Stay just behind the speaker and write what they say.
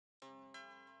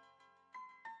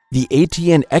The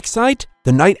ATN X Sight,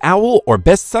 the Night Owl or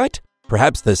Best Sight,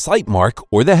 perhaps the Sightmark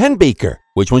or the Henbaker?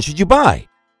 Which one should you buy?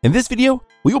 In this video,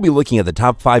 we will be looking at the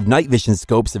top 5 night vision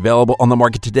scopes available on the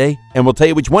market today, and we'll tell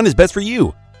you which one is best for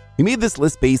you. We made this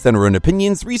list based on our own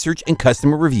opinions, research, and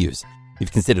customer reviews.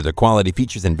 We've considered their quality,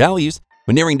 features, and values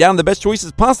when narrowing down the best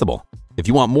choices possible. If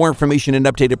you want more information and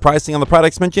updated pricing on the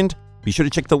products mentioned, be sure to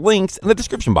check the links in the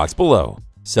description box below.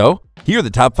 So, here are the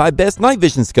top 5 best night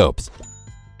vision scopes.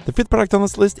 The 5th product on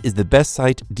this list is the Best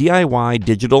Sight DIY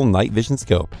Digital Night Vision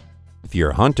Scope. If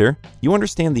you're a hunter, you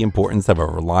understand the importance of a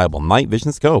reliable night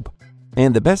vision scope.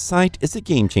 And the Best Sight is a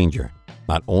game changer.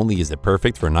 Not only is it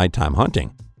perfect for nighttime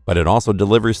hunting, but it also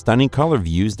delivers stunning color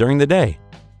views during the day.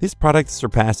 This product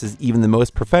surpasses even the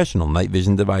most professional night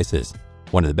vision devices.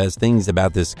 One of the best things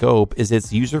about this scope is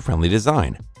its user-friendly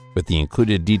design. With the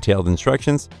included detailed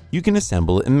instructions, you can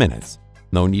assemble it in minutes.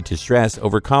 No need to stress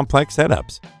over complex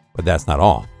setups. But that's not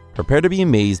all. Prepare to be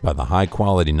amazed by the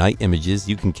high-quality night images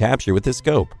you can capture with this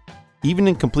scope. Even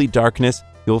in complete darkness,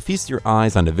 you'll feast your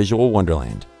eyes on a visual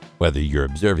wonderland. Whether you're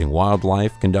observing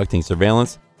wildlife, conducting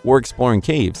surveillance, or exploring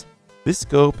caves, this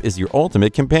scope is your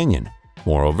ultimate companion.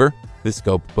 Moreover, this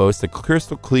scope boasts a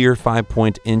crystal-clear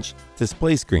 5-inch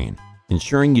display screen,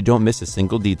 ensuring you don't miss a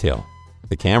single detail.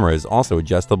 The camera is also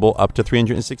adjustable up to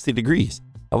 360 degrees,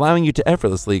 allowing you to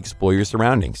effortlessly explore your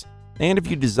surroundings. And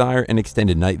if you desire an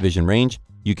extended night vision range,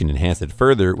 you can enhance it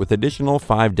further with additional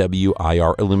 5W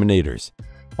IR illuminators.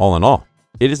 All in all,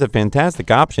 it is a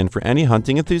fantastic option for any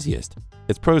hunting enthusiast.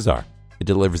 Its pros are: it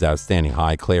delivers outstanding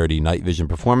high-clarity night vision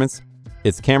performance.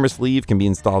 Its camera sleeve can be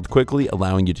installed quickly,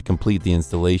 allowing you to complete the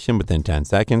installation within 10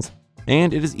 seconds.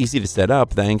 And it is easy to set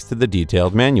up thanks to the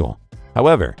detailed manual.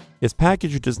 However, its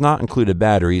package does not include a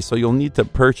battery, so you'll need to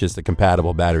purchase a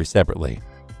compatible battery separately.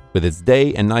 With its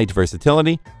day and night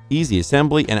versatility, easy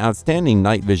assembly, and outstanding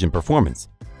night vision performance,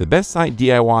 the Best Sight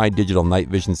DIY Digital Night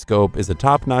Vision Scope is a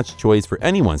top-notch choice for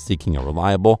anyone seeking a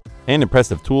reliable and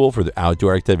impressive tool for their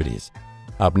outdoor activities.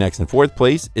 Up next in 4th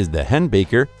place is the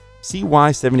Henbaker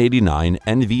CY789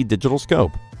 NV Digital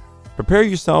Scope. Prepare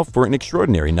yourself for an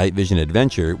extraordinary night vision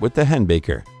adventure with the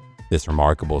Henbaker. This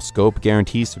remarkable scope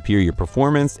guarantees superior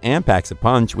performance and packs a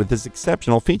punch with its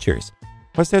exceptional features.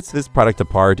 What sets this product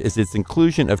apart is its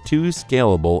inclusion of 2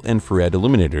 scalable infrared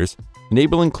illuminators,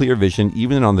 enabling clear vision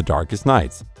even on the darkest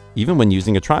nights, even when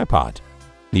using a tripod.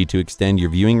 Need to extend your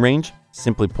viewing range?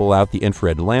 Simply pull out the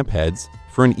infrared lamp heads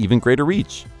for an even greater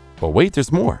reach. But wait,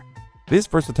 there's more. This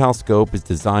versatile scope is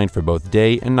designed for both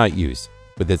day and night use,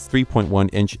 with its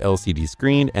 3.1-inch LCD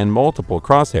screen and multiple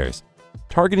crosshairs.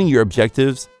 Targeting your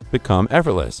objectives become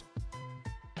effortless.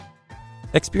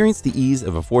 Experience the ease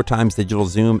of a 4x digital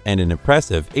zoom and an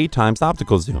impressive 8x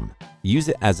optical zoom. Use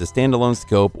it as a standalone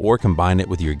scope or combine it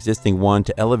with your existing one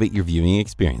to elevate your viewing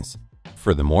experience.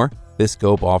 Furthermore, this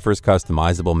scope offers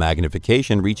customizable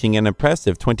magnification reaching an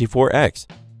impressive 24x.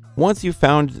 Once you've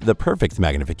found the perfect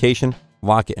magnification,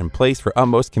 lock it in place for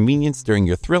utmost convenience during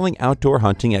your thrilling outdoor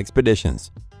hunting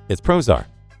expeditions. Its pros are: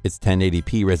 its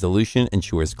 1080p resolution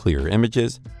ensures clearer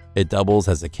images. It doubles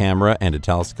as a camera and a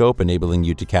telescope, enabling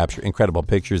you to capture incredible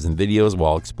pictures and videos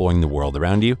while exploring the world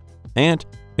around you. And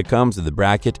it comes with a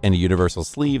bracket and a universal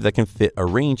sleeve that can fit a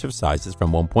range of sizes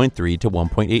from 1.3 to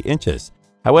 1.8 inches.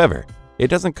 However, it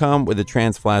doesn't come with a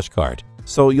trans flash card,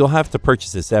 so you'll have to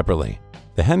purchase it separately.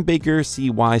 The Henbaker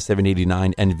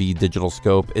CY789 NV Digital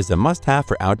Scope is a must-have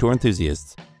for outdoor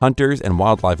enthusiasts, hunters, and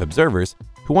wildlife observers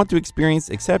who want to experience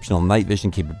exceptional night vision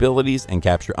capabilities and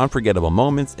capture unforgettable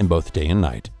moments in both day and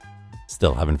night.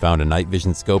 Still haven't found a night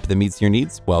vision scope that meets your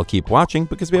needs? Well, keep watching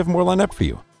because we have more lined up for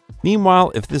you.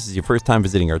 Meanwhile, if this is your first time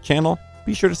visiting our channel,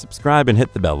 be sure to subscribe and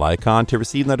hit the bell icon to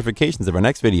receive notifications of our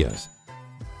next videos.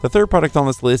 The 3rd product on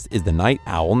this list is the Night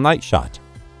Owl Night Shot.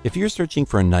 If you're searching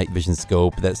for a night vision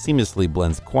scope that seamlessly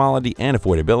blends quality and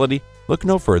affordability, look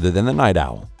no further than the Night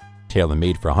Owl.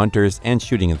 Tailor-made for hunters and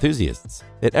shooting enthusiasts,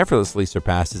 it effortlessly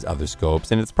surpasses other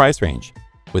scopes in its price range.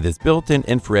 With its built-in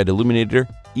infrared illuminator,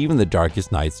 even the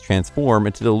darkest nights transform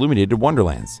into the illuminated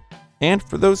wonderlands. And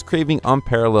for those craving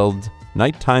unparalleled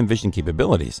nighttime vision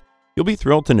capabilities, you'll be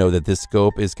thrilled to know that this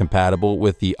scope is compatible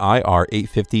with the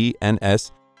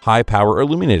IR850NS high-power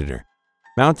illuminator.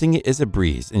 Mounting it is a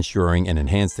breeze, ensuring an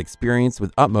enhanced experience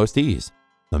with utmost ease.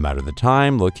 No matter the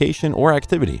time, location, or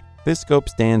activity, this scope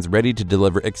stands ready to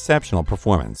deliver exceptional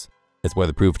performance. Its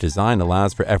weatherproof design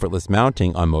allows for effortless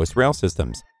mounting on most rail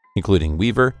systems, including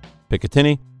Weaver,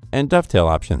 Picatinny, and Dovetail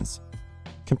options.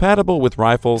 Compatible with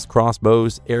rifles,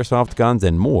 crossbows, airsoft guns,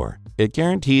 and more, it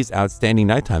guarantees outstanding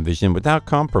nighttime vision without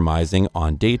compromising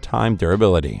on daytime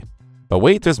durability. But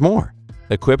wait, there's more!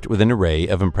 Equipped with an array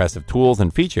of impressive tools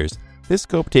and features, this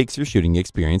scope takes your shooting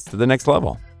experience to the next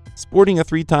level. sporting a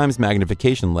 3x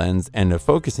magnification lens and a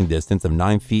focusing distance of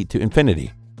 9 feet to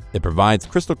infinity. It provides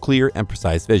crystal clear and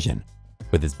precise vision.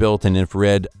 With its built-in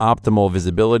infrared, optimal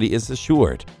visibility is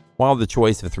assured, while the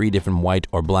choice of 3 different white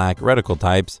or black reticle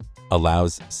types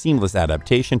allows seamless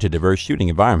adaptation to diverse shooting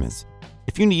environments.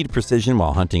 If you need precision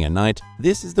while hunting at night,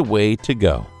 this is the way to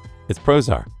go. Its pros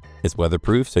are: it's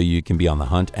weatherproof so you can be on the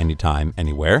hunt anytime,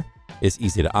 anywhere. It's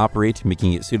easy to operate,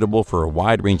 making it suitable for a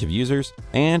wide range of users,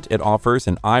 and it offers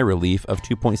an eye relief of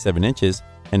 2.7 inches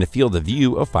and a field of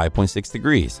view of 5.6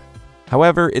 degrees.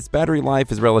 However, its battery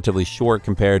life is relatively short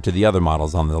compared to the other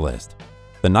models on the list.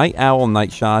 The Night Owl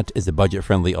Night Shot is a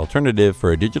budget-friendly alternative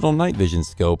for a digital night vision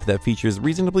scope that features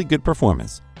reasonably good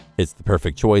performance. It's the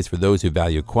perfect choice for those who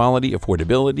value quality,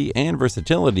 affordability, and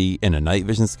versatility in a night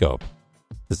vision scope.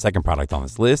 The second product on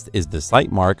this list is the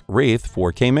Sightmark Wraith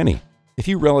 4K Mini. If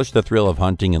you relish the thrill of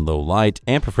hunting in low light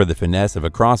and prefer the finesse of a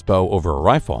crossbow over a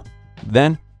rifle,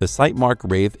 then the Sightmark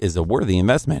Wraith is a worthy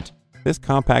investment. This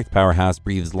compact powerhouse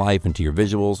breathes life into your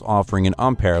visuals, offering an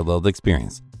unparalleled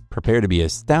experience. Prepare to be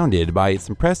astounded by its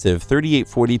impressive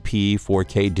 3840p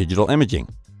 4K digital imaging,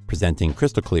 presenting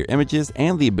crystal clear images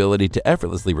and the ability to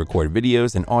effortlessly record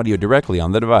videos and audio directly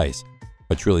on the device.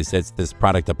 What truly sets this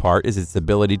product apart is its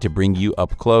ability to bring you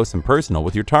up close and personal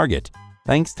with your target,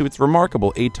 thanks to its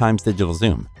remarkable 8x digital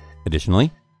zoom.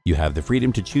 Additionally, you have the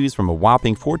freedom to choose from a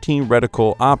whopping 14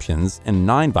 reticle options and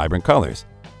 9 vibrant colors.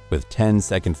 With 10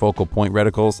 second focal point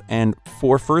reticles and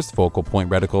 4 first focal point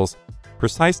reticles,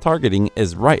 precise targeting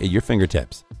is right at your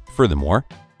fingertips. Furthermore,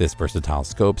 this versatile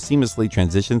scope seamlessly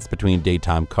transitions between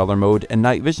daytime color mode and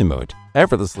night vision mode,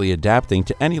 effortlessly adapting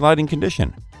to any lighting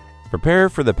condition. Prepare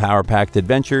for the power-packed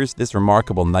adventures this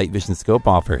remarkable night vision scope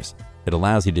offers. It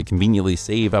allows you to conveniently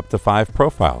save up to 5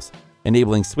 profiles,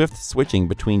 enabling swift switching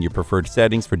between your preferred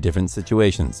settings for different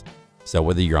situations. So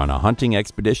whether you're on a hunting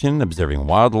expedition, observing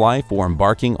wildlife, or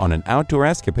embarking on an outdoor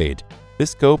escapade, this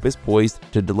scope is poised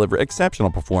to deliver exceptional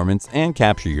performance and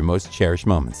capture your most cherished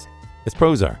moments. Its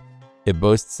pros are: it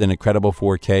boasts an incredible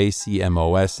 4K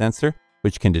CMOS sensor,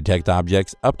 which can detect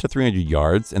objects up to 300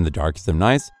 yards in the darkest of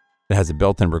nights. It has a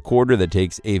built-in recorder that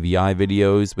takes AVI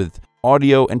videos with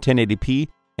audio and 1080p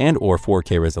and/or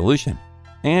 4K resolution.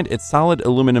 And its solid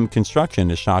aluminum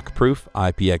construction is shockproof,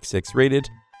 IPX6 rated,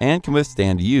 and can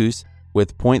withstand use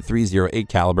with .308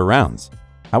 caliber rounds.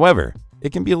 However,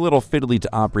 it can be a little fiddly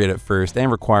to operate at first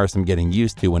and require some getting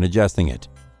used to when adjusting it.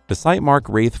 The Sightmark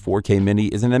Wraith 4K Mini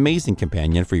is an amazing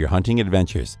companion for your hunting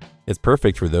adventures. It's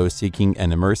perfect for those seeking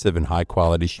an immersive and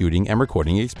high-quality shooting and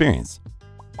recording experience.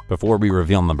 Before we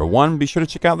reveal number 1, be sure to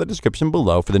check out the description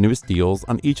below for the newest deals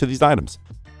on each of these items.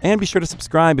 And be sure to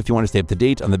subscribe if you want to stay up to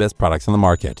date on the best products on the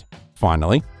market.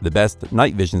 Finally, the best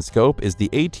night vision scope is the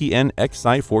ATN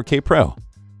X-Sight 4K Pro.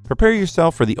 Prepare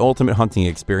yourself for the ultimate hunting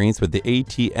experience with the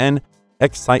ATN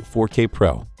X-Sight 4K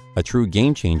Pro, a true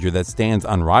game changer that stands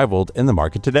unrivaled in the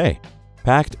market today.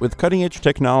 Packed with cutting-edge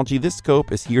technology, this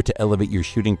scope is here to elevate your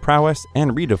shooting prowess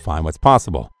and redefine what's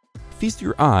possible. Feast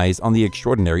your eyes on the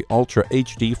extraordinary Ultra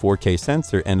HD 4K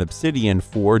sensor and Obsidian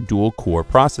 4 dual-core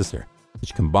processor,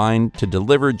 which combine to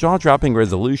deliver jaw-dropping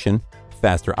resolution,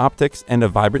 faster optics, and a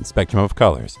vibrant spectrum of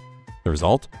colors. The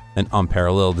result? An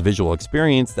unparalleled visual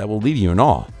experience that will leave you in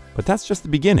awe. But that's just the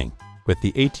beginning. With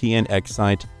the ATN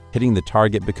X-Sight, hitting the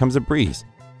target becomes a breeze.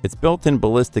 Its built-in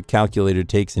ballistic calculator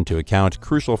takes into account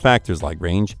crucial factors like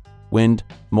range, wind,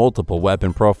 multiple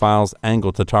weapon profiles,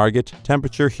 angle to target,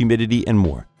 temperature, humidity, and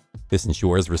more. This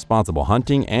ensures responsible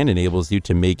hunting and enables you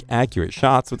to make accurate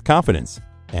shots with confidence.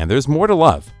 And there's more to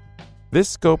love. This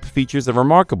scope features a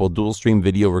remarkable dual-stream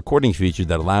video recording feature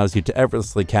that allows you to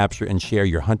effortlessly capture and share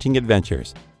your hunting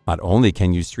adventures. Not only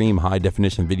can you stream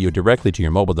high-definition video directly to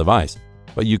your mobile device,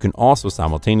 but you can also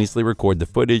simultaneously record the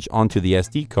footage onto the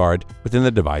SD card within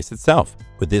the device itself.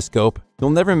 With this scope, you'll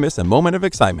never miss a moment of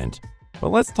excitement. But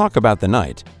let's talk about the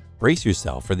night. Brace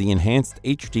yourself for the enhanced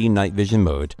HD night vision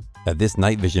mode that this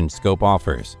night vision scope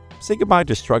offers. Say goodbye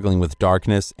to struggling with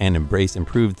darkness and embrace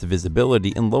improved visibility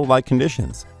in low-light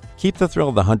conditions. Keep the thrill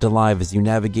of the hunt alive as you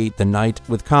navigate the night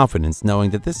with confidence,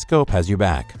 knowing that this scope has your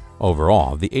back.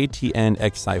 Overall, the ATN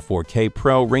X-Sight 4K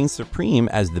Pro reigns supreme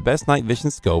as the best night vision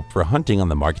scope for hunting on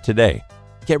the market today.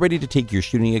 Get ready to take your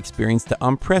shooting experience to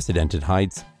unprecedented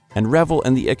heights and revel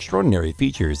in the extraordinary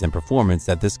features and performance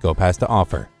that this scope has to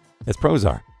offer. Its pros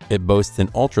are: it boasts an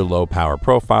ultra-low power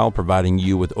profile, providing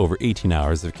you with over 18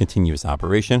 hours of continuous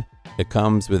operation. It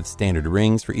comes with standard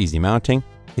rings for easy mounting.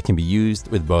 It can be used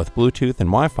with both Bluetooth and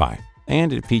Wi-Fi.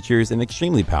 And it features an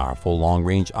extremely powerful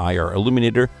long-range IR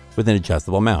illuminator with an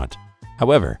adjustable mount.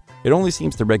 However, it only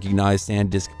seems to recognize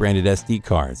SanDisk branded SD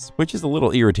cards, which is a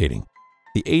little irritating.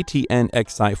 The ATN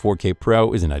X-Sight 4K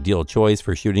Pro is an ideal choice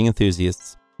for shooting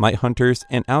enthusiasts, night hunters,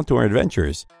 and outdoor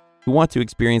adventurers who want to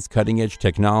experience cutting-edge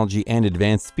technology and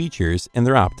advanced features in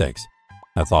their optics.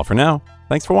 That's all for now.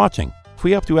 Thanks for watching. If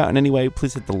we helped you out in any way,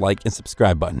 please hit the like and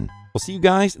subscribe button. We'll see you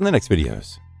guys in the next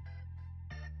videos.